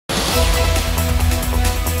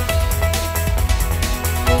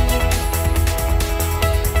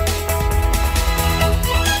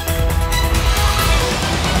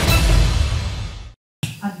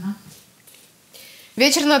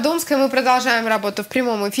Вечер на Думской. Мы продолжаем работу в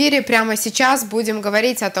прямом эфире. Прямо сейчас будем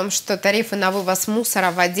говорить о том, что тарифы на вывоз мусора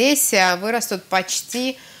в Одессе вырастут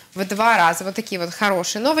почти в 2 раза. Вот такие вот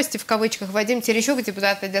хорошие новости, в кавычках. Вадим Терещук,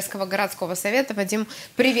 депутат Одесского городского совета. Вадим,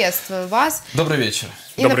 приветствуем вас. Добрый вечер.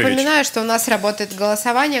 И напоминаю, что у нас работает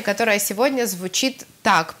голосование, которое сегодня звучит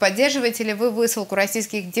так. Поддерживаете ли вы высылку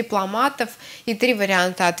российских дипломатов? И 3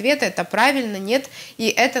 варианта ответа. Это правильно, нет. И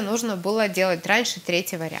это нужно было делать раньше,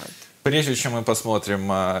 3-й вариант. Прежде чем мы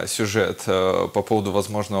посмотрим сюжет по поводу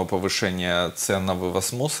возможного повышения цен на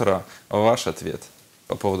вывоз мусора, ваш ответ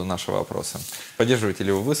по поводу нашего вопроса. Поддерживаете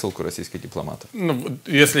ли вы высылку российских дипломатов? Ну,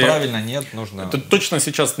 если правильно, нет, нужно... Это точно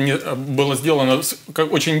сейчас не было сделано,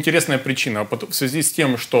 как очень интересная причина. В связи с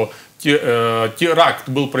тем, что теракт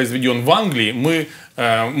был произведен в Англии,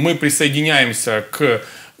 мы присоединяемся к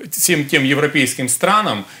всем тем европейским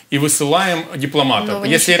странам и высылаем дипломатов. Но вы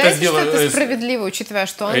не считаете, что это справедливо, учитывая,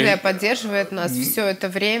 что Англия поддерживает нас все это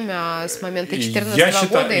время с момента 2014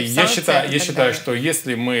 года и я считаю, что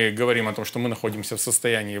если мы говорим о том, что мы находимся в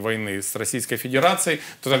состоянии войны с Российской Федерацией,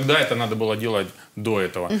 то тогда это надо было делать до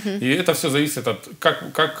этого. И это все зависит от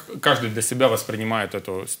как каждый для себя воспринимает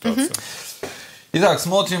эту ситуацию. Итак,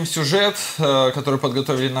 смотрим сюжет, который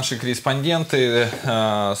подготовили наши корреспонденты.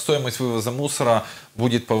 Стоимость вывоза мусора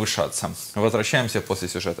будет повышаться. Возвращаемся после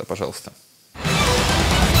сюжета, пожалуйста.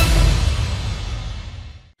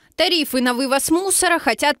 Тарифы на вывоз мусора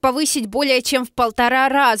хотят повысить более чем в 1,5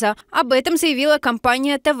 раза. Об этом заявила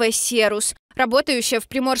компания ТВ «Серус», работающая в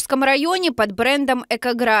Приморском районе под брендом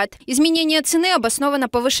 «Экоград». Изменение цены обосновано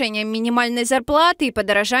повышением минимальной зарплаты и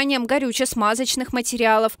подорожанием горюче-смазочных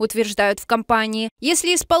материалов, утверждают в компании.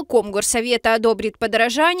 Если исполком горсовета одобрит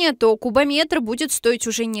подорожание, то кубометр будет стоить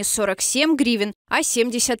уже не 47 гривен, а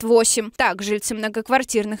 78. Так, жильцы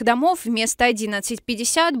многоквартирных домов вместо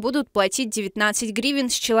 11,50 будут платить 19 гривен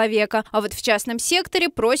с человека, а вот в частном секторе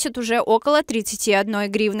просят уже около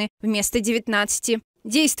 31 гривны вместо 19.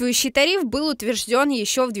 Действующий тариф был утвержден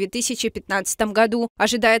еще в 2015 году.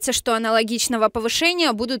 Ожидается, что аналогичного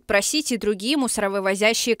повышения будут просить и другие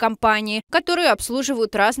мусоровывозящие компании, которые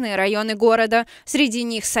обслуживают разные районы города. Среди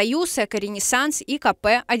них «Союз», «Эко-Ренессанс» и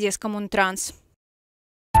КП «Одесскомунтранс».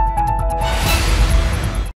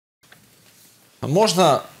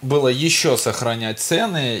 Можно было еще сохранять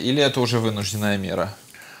цены или это уже вынужденная мера?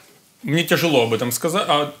 Мне тяжело об этом сказать,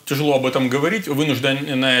 тяжело об этом говорить,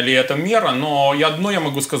 вынужденная ли это мера, но одно я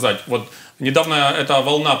могу сказать. Вот недавно эта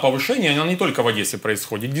волна повышения, она не только в Одессе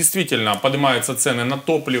происходит. Действительно, поднимаются цены на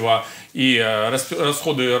топливо и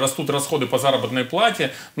растут расходы по заработной плате.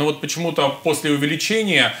 Но вот почему-то после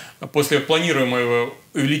планируемого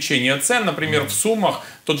увеличения цен, например, в Сумах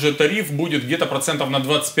тот же тариф будет где-то процентов на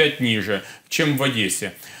 25 ниже, чем в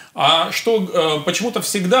Одессе. А что почему-то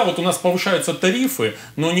всегда вот у нас повышаются тарифы,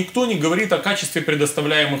 но никто не говорит о качестве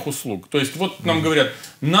предоставляемых услуг. То есть вот нам говорят,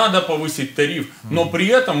 надо повысить тариф, но при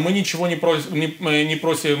этом мы ничего не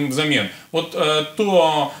просим взамен. Вот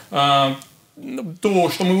то, что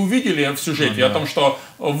мы увидели в сюжете, о том, что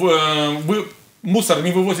мусор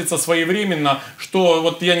не вывозится своевременно, что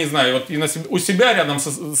вот я не знаю, вот у себя рядом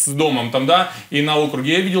с домом там, да, и на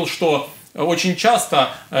округе я видел, что очень часто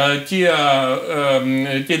те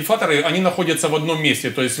эльфаторы, они находятся в одном месте.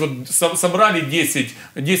 То есть вот собрали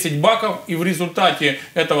 10 баков, и в результате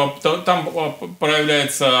этого там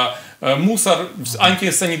проявляется мусор,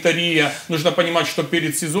 антисанитария. Нужно понимать, что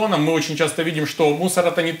перед сезоном мы очень часто видим, что мусор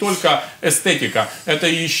это не только эстетика, это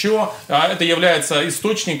является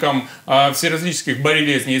источником всеразличных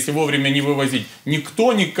болезней, если вовремя не вывозить.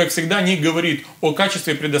 Никто, как всегда, не говорит о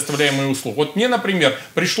качестве предоставляемых услуг. Вот мне, например,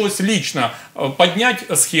 пришлось лично поднять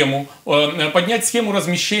схему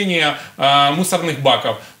размещения мусорных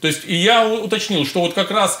баков. То есть и я уточнил, что вот как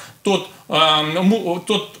раз тот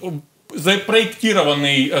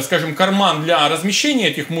запроектированный, скажем, карман для размещения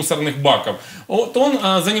этих мусорных баков, вот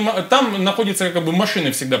там находятся как бы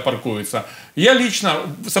машины всегда паркуются. Я лично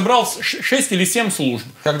собрал 6 или 7 служб.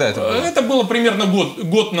 Когда это было? Это было примерно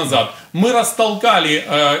год назад. Мы растолкали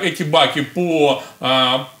эти баки по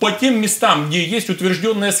тем местам, где есть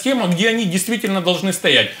утвержденная схема, где они действительно должны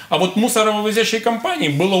стоять. А вот мусоровывозящей компании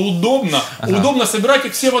было удобно собирать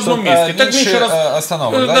их все в одном месте. Так меньше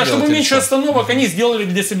остановок, да, чтобы меньше остановок, они сделали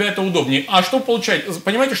для себя это удобнее. А что получается?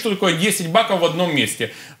 Понимаете, что такое 10 баков в одном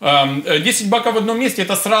месте? 10 баков в одном месте —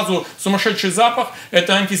 это сразу сумасшедший запах,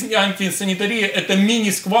 это антисанитария, это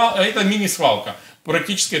мини-свалка.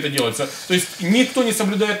 Практически это делается. То есть никто не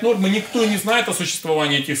соблюдает нормы, никто не знает о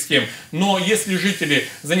существовании этих схем. Но если жители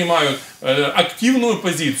занимают активную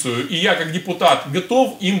позицию, и я как депутат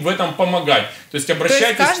готов им в этом помогать. То есть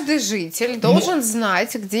обращайтесь... То есть каждый житель должен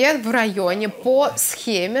знать, где в районе по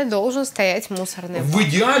схеме должен стоять мусорный бак. В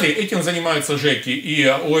идеале этим занимаются ЖЭКи и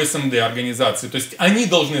ОСМД организации, то есть они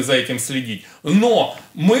должны за этим следить. Но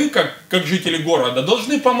мы, как жители города,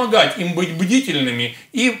 должны помогать им быть бдительными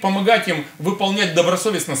и помогать им выполнять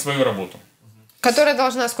добросовестно свою работу. Которая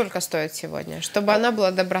должна сколько стоить сегодня, чтобы она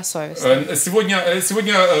была добросовестной? Сегодня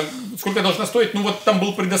сколько должна стоить? Ну вот там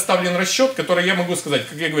был предоставлен расчет, который я могу сказать,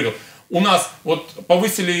 как я говорил. У нас вот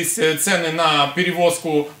повысились цены на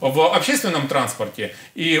перевозку в общественном транспорте.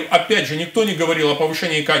 И опять же, никто не говорил о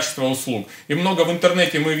повышении качества услуг. И много в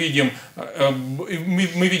интернете мы видим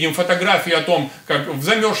фотографии о том, как в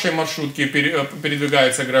замерзшей маршрутке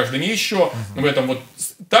передвигаются граждане. Еще в этом вот.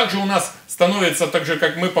 Также у нас становится, так же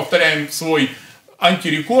как мы повторяем свой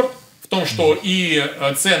антирекорд, в том, что и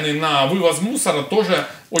цены на вывоз мусора тоже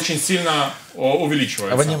очень сильно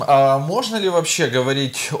увеличиваются. Вадим, а можно ли вообще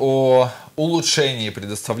говорить о улучшении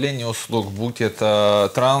предоставления услуг, будь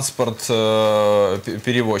это транспорт,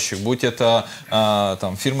 перевозчик, будь это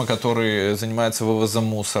там, фирма, которая занимается вывозом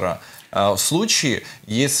мусора, в случае,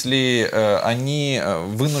 если они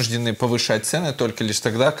вынуждены повышать цены только лишь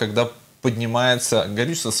тогда, когда поднимается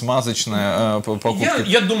горюче-смазочная покупка?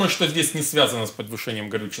 Я думаю, что здесь не связано с подвышением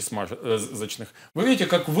горюче-смазочных. Вы видите,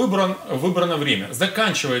 как выбрано время.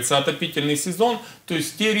 Заканчивается отопительный сезон, то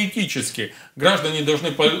есть теоретически граждане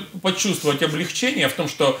должны почувствовать облегчение в том,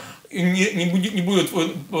 что не будут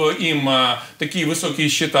им такие высокие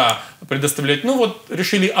счета предоставлять. Ну вот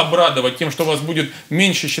решили обрадовать тем, что у вас будет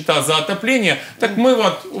меньше счета за отопление, так мы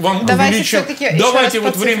вот вам увеличим. Давайте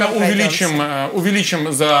вот время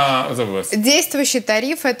увеличим за ВВС. Действующий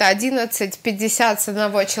тариф это 11,50 с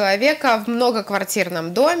одного человека в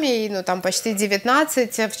многоквартирном доме, и ну там почти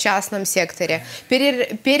 19 в частном секторе.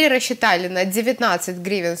 Перерасчитали на 19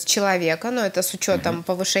 гривен с человека, но это с учетом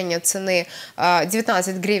повышения цены,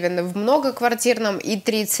 19 гривен в многоквартирном и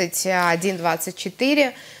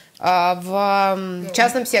 31,24 в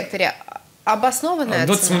частном секторе. Обоснованная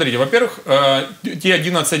вот цена? Смотрите, во-первых, те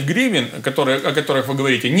 11 гривен, о которых вы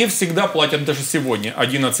говорите, не всегда платят даже сегодня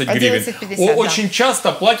 11 гривен. 11,50, Очень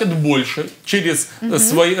часто платят больше через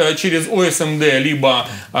ОСМД, либо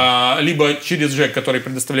через ЖЭК, который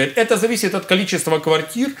предоставляет. Это зависит от количества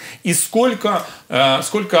квартир и сколько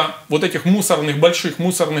вот этих больших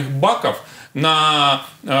мусорных баков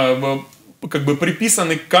как бы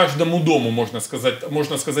приписаны к каждому дому, можно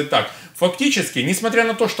сказать так. Фактически, несмотря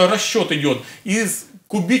на то, что расчет идет из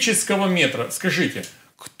кубического метра, скажите,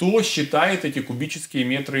 кто считает эти кубические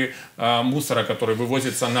метры мусора, который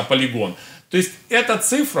вывозится на полигон? То есть эта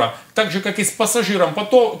цифра, так же как и с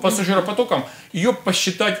пассажиропотоком, ее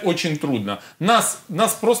посчитать очень трудно. Нас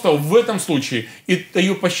просто в этом случае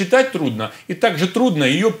ее посчитать трудно, и также трудно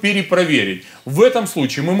ее перепроверить. В этом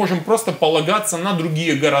случае мы можем просто полагаться на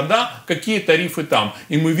другие города, какие тарифы там.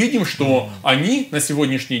 И мы видим, что они на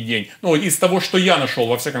сегодняшний день, ну, из того, что я нашел,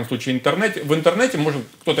 во всяком случае, в интернете, может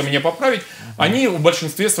кто-то меня поправить, они в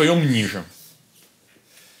большинстве своем ниже.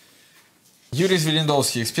 Юрий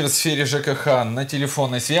Звелендовский, эксперт в сфере ЖКХ, на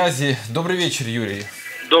телефонной связи. Добрый вечер, Юрий.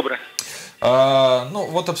 Добрый. Ну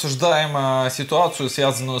вот обсуждаем ситуацию,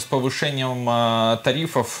 связанную с повышением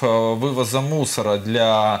тарифов вывоза мусора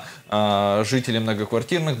для жителей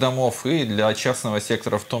многоквартирных домов и для частного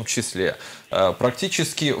сектора в том числе.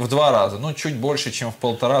 Практически в 2 раза, ну чуть больше, чем в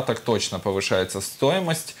 1,5, так точно повышается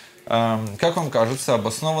стоимость. Как вам кажется,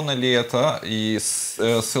 обосновано ли это и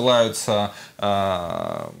ссылаются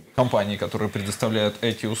компании, которые предоставляют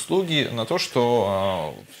эти услуги, на то,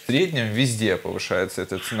 что в среднем везде повышается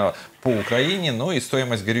эта цена по Украине, но и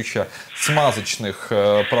стоимость горюче-смазочных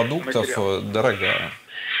продуктов дорогая?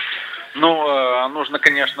 Ну, нужно,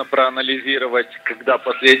 конечно, проанализировать, когда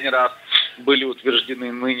последний раз были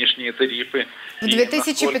утверждены нынешние тарифы. В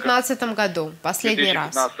 2015 году, последний раз.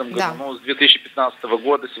 В 2015 году, да. Ну, с 2015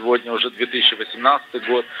 года, сегодня уже 2018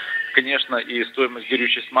 год, конечно, и стоимость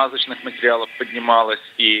горюче-смазочных материалов поднималась,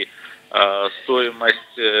 и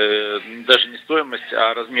стоимость, даже не стоимость,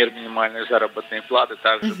 а размер минимальной заработной платы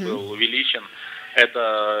также был увеличен.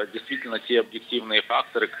 Это действительно те объективные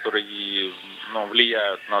факторы, которые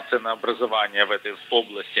влияют на ценообразование в этой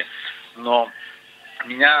области. Но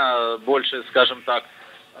меня больше, скажем так,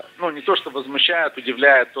 не то что возмущает,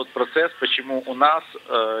 удивляет тот процесс, почему у нас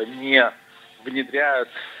не внедряют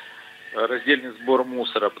раздельный сбор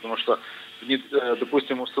мусора. Потому что,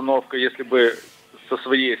 допустим, установка, если бы со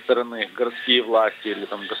своей стороны городские власти или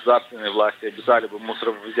там государственные власти обязали бы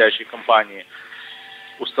мусоровывозящие компании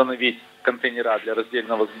установить контейнера для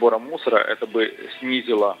раздельного сбора мусора, это бы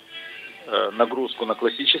снизило нагрузку на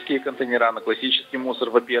классические контейнера, на классический мусор,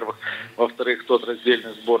 во-первых. Во-вторых, тот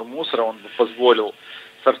раздельный сбор мусора, он бы позволил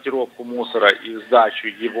сортировку мусора и сдачу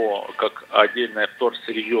его как отдельное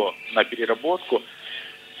вторсырье на переработку,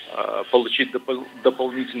 получить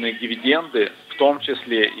дополнительные дивиденды, в том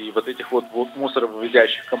числе и вот этих вот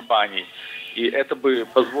мусоровывозящих компаний. И это бы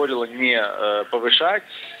позволило не повышать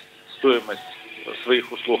стоимость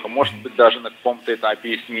своих услуг, а может быть даже на каком-то этапе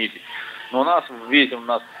и снизить. Но у нас, видите, у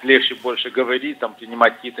нас легче больше говорить, там,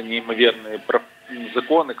 принимать какие-то неимоверные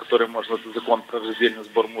законы, которые можно, этот закон про раздельный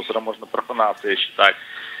сбор мусора можно профанацией считать,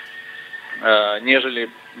 нежели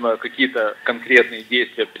какие-то конкретные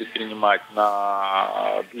действия предпринимать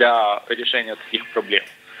для решения таких проблем.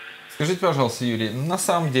 Скажите, пожалуйста, Юрий, на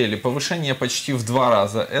самом деле повышение почти в 2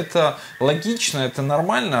 раза, это логично, это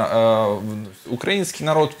нормально? Украинский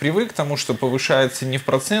народ привык к тому, что повышается не в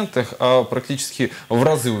процентах, а практически в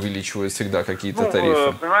разы увеличивают всегда какие-то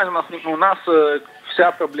тарифы. Понимаете, у нас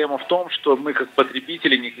вся проблема в том, что мы как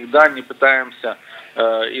потребители никогда не пытаемся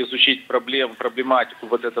изучить проблематику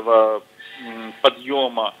вот этого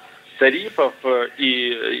подъема тарифов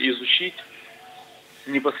и изучить,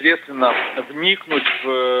 непосредственно вникнуть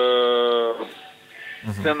в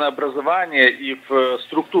ценообразование и в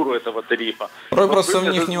структуру этого тарифа. Порой просто в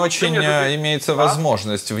них не очень имеется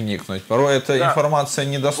возможность вникнуть. Порой эта информация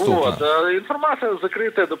недоступна. Вот, информация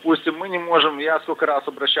закрытая, допустим, мы не можем, я сколько раз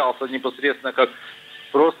обращался непосредственно как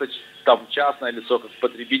просто там частное лицо, как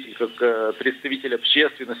потребитель, как представитель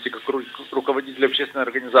общественности, как руководитель общественной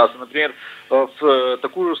организации. Например, в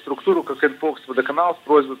такую структуру, как Инфокс Водоканал, с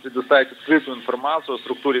просьбой предоставить открытую информацию о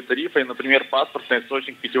структуре тарифа и, например, паспортный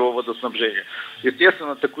источник питьевого водоснабжения.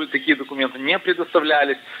 Естественно, такие документы не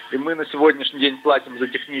предоставлялись, и мы на сегодняшний день платим за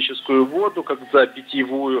техническую воду, как за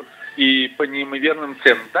питьевую, и по неимоверным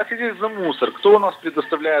ценам. Так и здесь за мусор. Кто у нас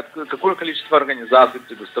предоставляет, какое количество организаций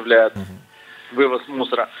предоставляет вывоз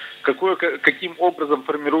мусора, каким образом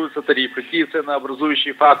формируется тариф, какие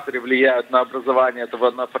ценообразующие факторы влияют на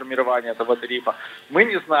на формирование этого тарифа, мы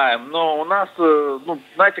не знаем. Но у нас,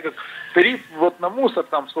 знаете, как тариф вот на мусор,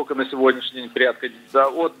 там сколько на сегодняшний день порядка,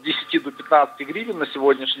 от 10 до 15 гривен на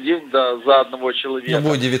сегодняшний день за одного человека. Ну,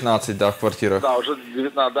 будет 19, да, в квартирах. Да, уже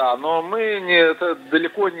 19, да. Но это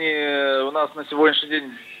далеко не у нас на сегодняшний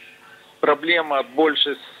день проблема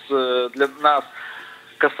больше для нас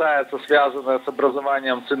касается, связанная с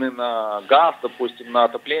образованием цены на газ, допустим, на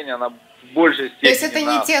отопление, она в большей степени... То есть это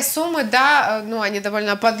не те суммы, да, они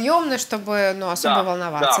довольно подъемные, чтобы особо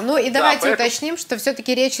волноваться. Да, и давайте уточним, что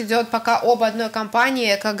все-таки речь идет пока об одной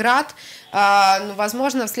компании, «Экоград».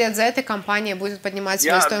 Возможно, вслед за этой компанией будет поднимать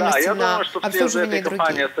свои стоимости на обслуживание и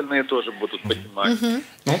другие. Остальные тоже будут поднимать.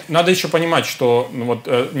 Надо еще понимать, что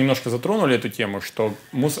немножко затронули эту тему, что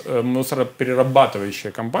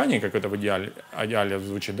мусороперерабатывающие компании, как это в идеале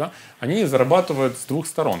звучит, да, они зарабатывают с двух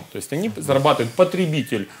сторон. То есть они зарабатывают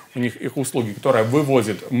потребитель, у них их услуги, которая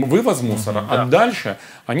вывозит вывоз мусора, а дальше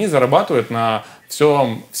они зарабатывают на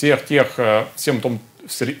всем том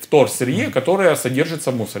вторсырье, которое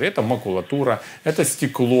содержится в мусоре. Это макулатура, это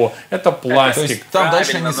стекло, это пластик. То есть там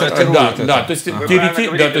дальше не сортируют это. Да, то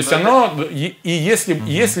есть оно, и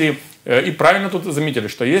если и правильно тут заметили,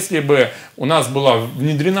 что если бы у нас была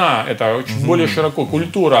внедрена эта чуть более широко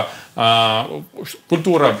культура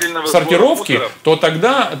сортировки, то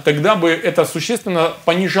тогда бы это существенно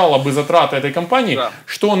понижало бы затраты этой компании,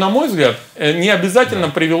 что, на мой взгляд, не обязательно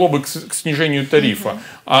привело бы к снижению тарифа.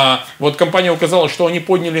 А вот компания указала, что они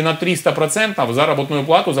подняли на 300% заработную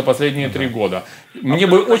плату за последние 3 года. Мне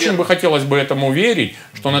бы очень хотелось бы этому верить,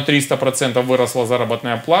 что на 300% выросла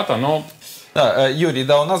заработная плата, но... Да, Юрий,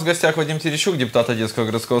 у нас в гостях Вадим Терещук, депутат Одесского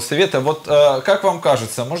городского совета. Вот как вам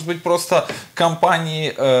кажется, может быть, просто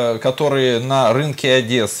компании, которые на рынке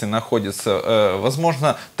Одессы находятся,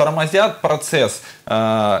 возможно, тормозят процесс,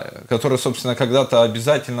 который, собственно, когда-то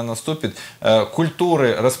обязательно наступит,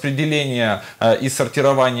 культуры распределения и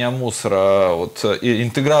сортирования мусора, и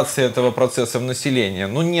интеграции этого процесса в население?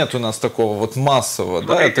 Нет у нас такого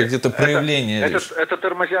массового, это где-то проявление. Это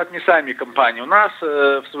тормозят не сами компании. У нас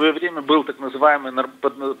в свое время был так называемый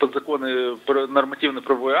подзаконный нормативный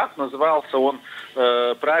правовой акт, назывался он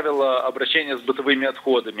 «Правила обращения с бытовыми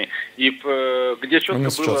отходами», и где четко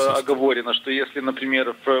было оговорено, что если,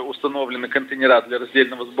 например, установлены контейнера для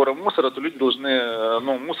раздельного сбора мусора, то люди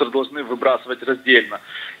мусор должны выбрасывать раздельно.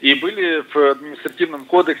 И были в административном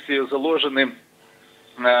кодексе заложены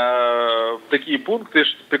такие пункты,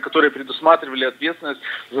 которые предусматривали ответственность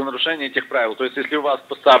за нарушение этих правил. То есть, если у вас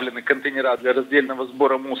поставлены контейнера для раздельного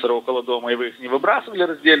сбора мусора около дома, и вы их не выбрасывали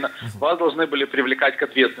раздельно, вас должны были привлекать к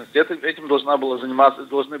ответственности. Этим должны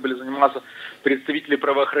были заниматься представители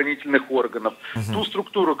правоохранительных органов. Ту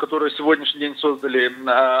структуру, которую сегодняшний день создали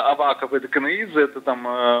АВАКов и ДКНИЗ, это там,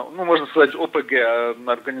 ну, можно сказать, ОПГ,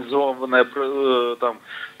 организованная там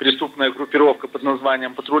преступная группировка под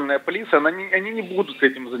названием «Патрульная полиция», они не будут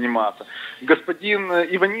этим заниматься. Господин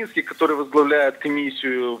Иваницкий, который возглавляет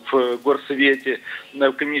комиссию в Горсовете,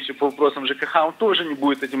 комиссию по вопросам ЖКХ, он тоже не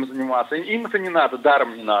будет этим заниматься. Им это не надо,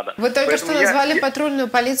 даром не надо. Вы только что назвали патрульную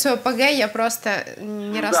полицию ОПГ, я просто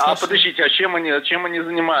не расслышала. Да, подождите, а чем они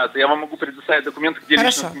занимаются? Я вам могу предоставить документы, где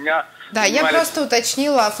лично меня... Да, я просто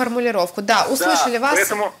уточнила формулировку. Да, услышали вас.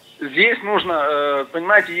 Поэтому здесь нужно,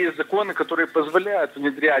 понимаете, есть законы, которые позволяют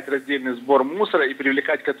внедрять раздельный сбор мусора и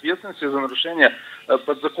привлекать к ответственности за нарушение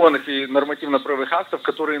подзаконных и нормативно-правовых актов,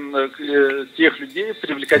 которые тех людей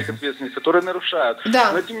привлекать к ответственности, которые нарушают.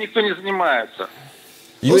 Да. Но этим никто не занимается.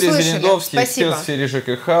 Юрий Зелендовский, эксперт в сфере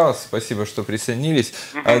ЖКХ, спасибо, что присоединились.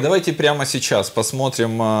 Давайте прямо сейчас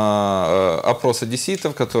посмотрим опрос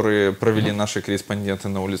одесситов, которые провели наши корреспонденты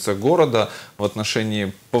на улицах города в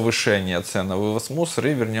отношении повышения цен на вывоз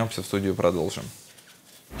мусора, и вернемся в студию, продолжим.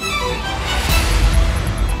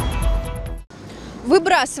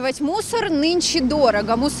 Выбрасывать мусор нынче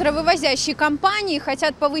дорого. Мусоровывозящие компании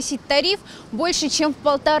хотят повысить тариф больше, чем в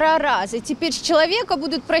 1,5 раза. Теперь с человека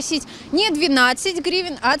будут просить не 12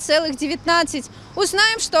 гривен, а целых 19.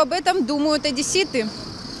 Узнаем, что об этом думают одесситы.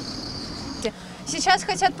 Сейчас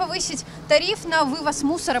хотят повысить тариф на вывоз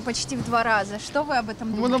мусора почти в 2 раза. Что вы об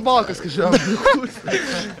этом думаете? Монобалка, скажи.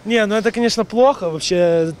 Не, ну это, конечно, плохо.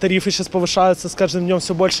 Вообще тарифы сейчас повышаются с каждым днем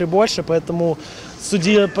все больше и больше, поэтому,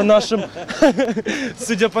 судя по нашим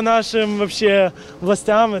вообще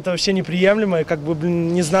властям, это вообще неприемлемо. И как бы,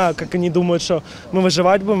 не знаю, как они думают, что мы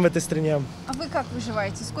выживать будем в этой стране. А вы как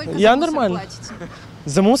выживаете? Сколько за мусор нормально. платите?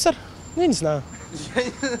 За мусор? Ну, я не знаю.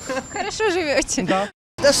 Хорошо живете? Да.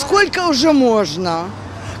 Да сколько уже можно?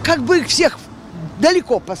 Как бы их всех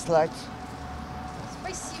далеко послать?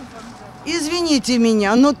 Спасибо. Извините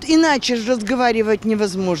меня, но иначе же разговаривать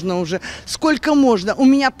невозможно уже. Сколько можно? У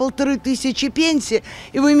меня 1500 пенсии,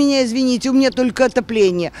 и вы меня извините, у меня только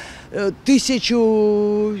отопление.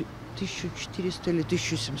 1400 или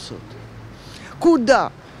 1700.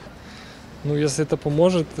 Куда? Ну, если это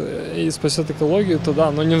поможет и спасет экологию, то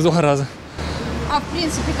да, но не в 2 раза. А в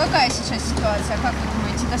принципе, какая сейчас ситуация? Как вы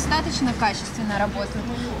думаете, достаточно качественно работают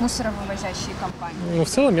мусоровывозящие компании? Ну, в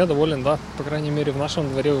целом я доволен, да. По крайней мере, в нашем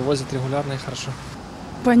дворе вывозят регулярно и хорошо.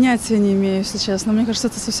 Понятия не имею, если честно. Мне кажется,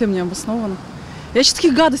 это совсем не обосновано. Я сейчас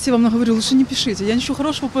таких гадостей вам наговорю, лучше не пишите. Я ничего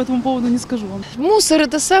хорошего по этому поводу не скажу вам. Мусор –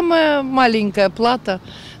 это самая маленькая плата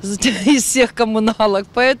из всех коммуналок,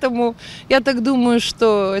 поэтому я так думаю,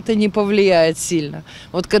 что это не повлияет сильно.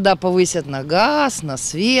 Вот когда повысят на газ, на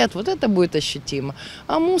свет, вот это будет ощутимо.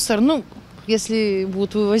 А мусор, ну, если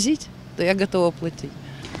будут вывозить, то я готова платить.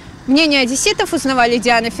 Мнение одесситов узнавали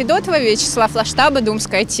Диана Федотова, Вячеслав Лаштаба,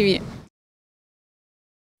 Думская ТВ.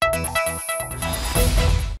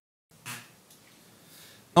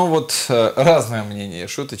 Ну вот разное мнение,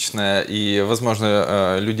 шуточное, и,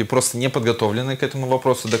 возможно, люди просто не подготовлены к этому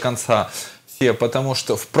вопросу до конца. Все, потому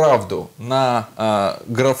что вправду на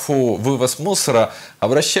графу «вывоз мусора»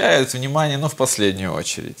 обращают внимание, ну, в последнюю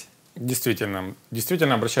очередь.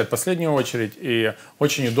 Действительно обращают в последнюю очередь, и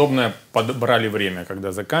очень удобно подобрали время,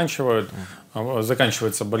 когда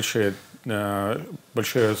заканчиваются большие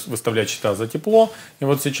выставлять счета за тепло, и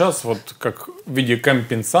вот сейчас вот как в виде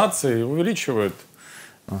компенсации увеличивают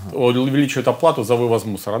оплату за вывоз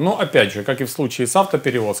мусора. Но опять же, как и в случае с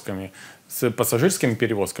автоперевозками, с пассажирскими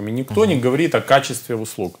перевозками, никто не говорит о качестве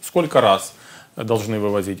услуг. Сколько раз должны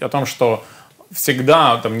вывозить? О том, что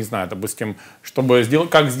всегда, там, не знаю, допустим,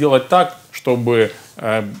 как сделать так, чтобы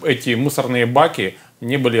эти мусорные баки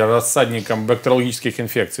не были рассадником бактериологических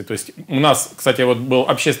инфекций. То есть у нас, кстати, вот был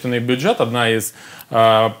общественный бюджет, одна из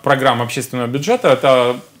программ общественного бюджета,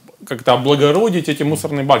 это как-то облагородить эти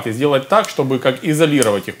мусорные баки, сделать так, чтобы как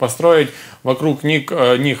изолировать их, построить вокруг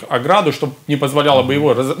них ограду, чтобы не позволяло бы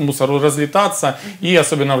его мусору разлетаться, и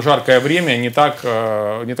особенно в жаркое время не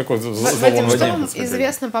такой Вадим, что вам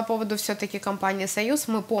известно по поводу все-таки компании «Союз»?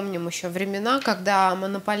 Мы помним еще времена, когда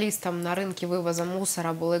монополистом на рынке вывоза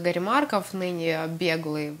мусора был Игорь Марков, ныне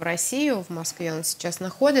беглый в Россию, в Москве он сейчас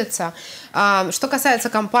находится. Что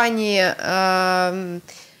касается компании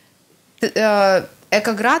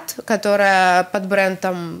 «Экоград», которая под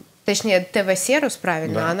брендом точнее ТВ-серус,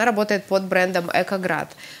 правильно, Да. она работает под брендом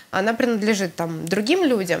 «Экоград». Она принадлежит там другим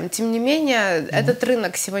людям, тем не менее, этот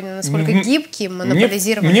рынок сегодня насколько гибкий,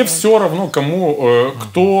 монополизированный. Мне все равно, кому,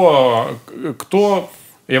 кто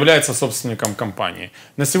является собственником компании.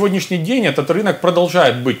 На сегодняшний день этот рынок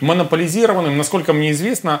продолжает быть монополизированным. Насколько мне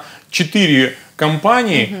известно, 4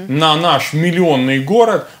 компании на наш миллионный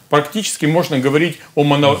город, практически можно говорить о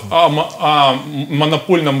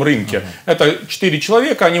монопольном рынке. Это 4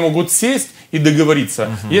 человека, они могут сесть и договориться.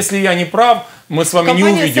 Если я не прав, мы с вами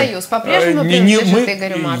Компания не увидим. «Союз» по-прежнему принадлежит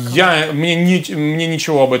Игорю Маркову? Мне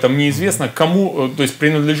ничего об этом не известно, кому, то есть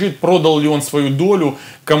принадлежит, продал ли он свою долю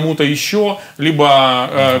кому-то еще,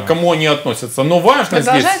 либо кому они относятся. Но важно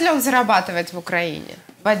Продолжает здесь... ли он зарабатывать в Украине?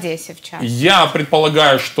 В Одессе, в частности. Я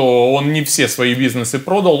предполагаю, что он не все свои бизнесы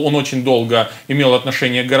продал. Он очень долго имел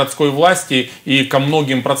отношение к городской власти и ко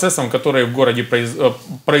многим процессам, которые в городе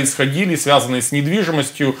происходили, связанные с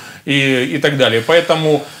недвижимостью и так далее.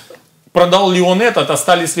 Поэтому продал ли он этот,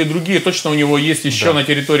 остались ли другие, точно у него есть еще на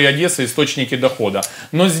территории Одессы источники дохода.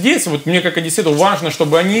 Но здесь, вот мне как одесситу, важно,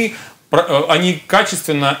 чтобы они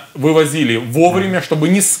качественно вывозили вовремя, чтобы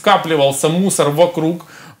не скапливался мусор вокруг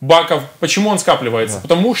баков. Почему он скапливается?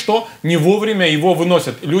 Потому что не вовремя его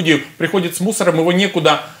выносят. Люди приходят с мусором, его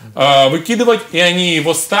некуда выкидывать, и они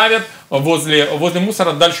его ставят возле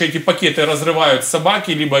мусора. Дальше эти пакеты разрывают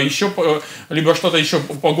собаки, либо что-то еще,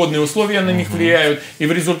 погодные условия на них влияют. И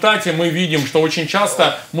в результате мы видим, что очень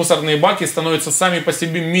часто мусорные баки становятся сами по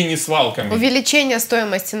себе мини-свалками. Увеличение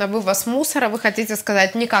стоимости на вывоз мусора, вы хотите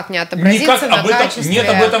сказать, никак не отобразится на качестве нет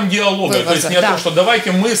об этом диалога. вывоза. То есть не о том, что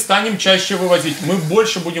давайте мы станем чаще вывозить, мы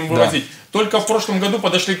больше будем вывозить. Только в прошлом году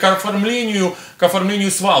подошли к оформлению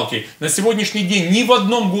свалки. На сегодняшний день ни в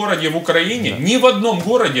одном городе в Украине, ни в одном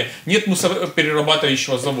городе нет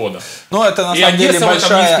мусороперерабатывающего завода. Ну, это на самом деле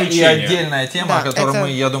большая и отдельная тема, о которой мы,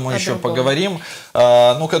 я думаю, еще поговорим.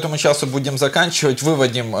 Ну, к этому часу будем заканчивать. Вы,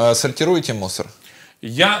 Вадим, сортируете мусор?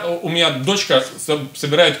 У меня дочка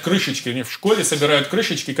собирает крышечки, в школе собирают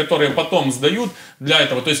крышечки, которые потом сдают для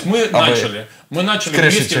этого. То есть мы начали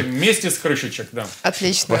вместе с крышечек. Да.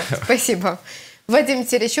 Отлично, спасибо. Вадим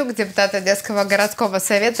Терещук, депутат Одесского городского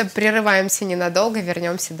совета. Прерываемся ненадолго,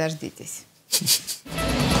 вернемся, дождитесь.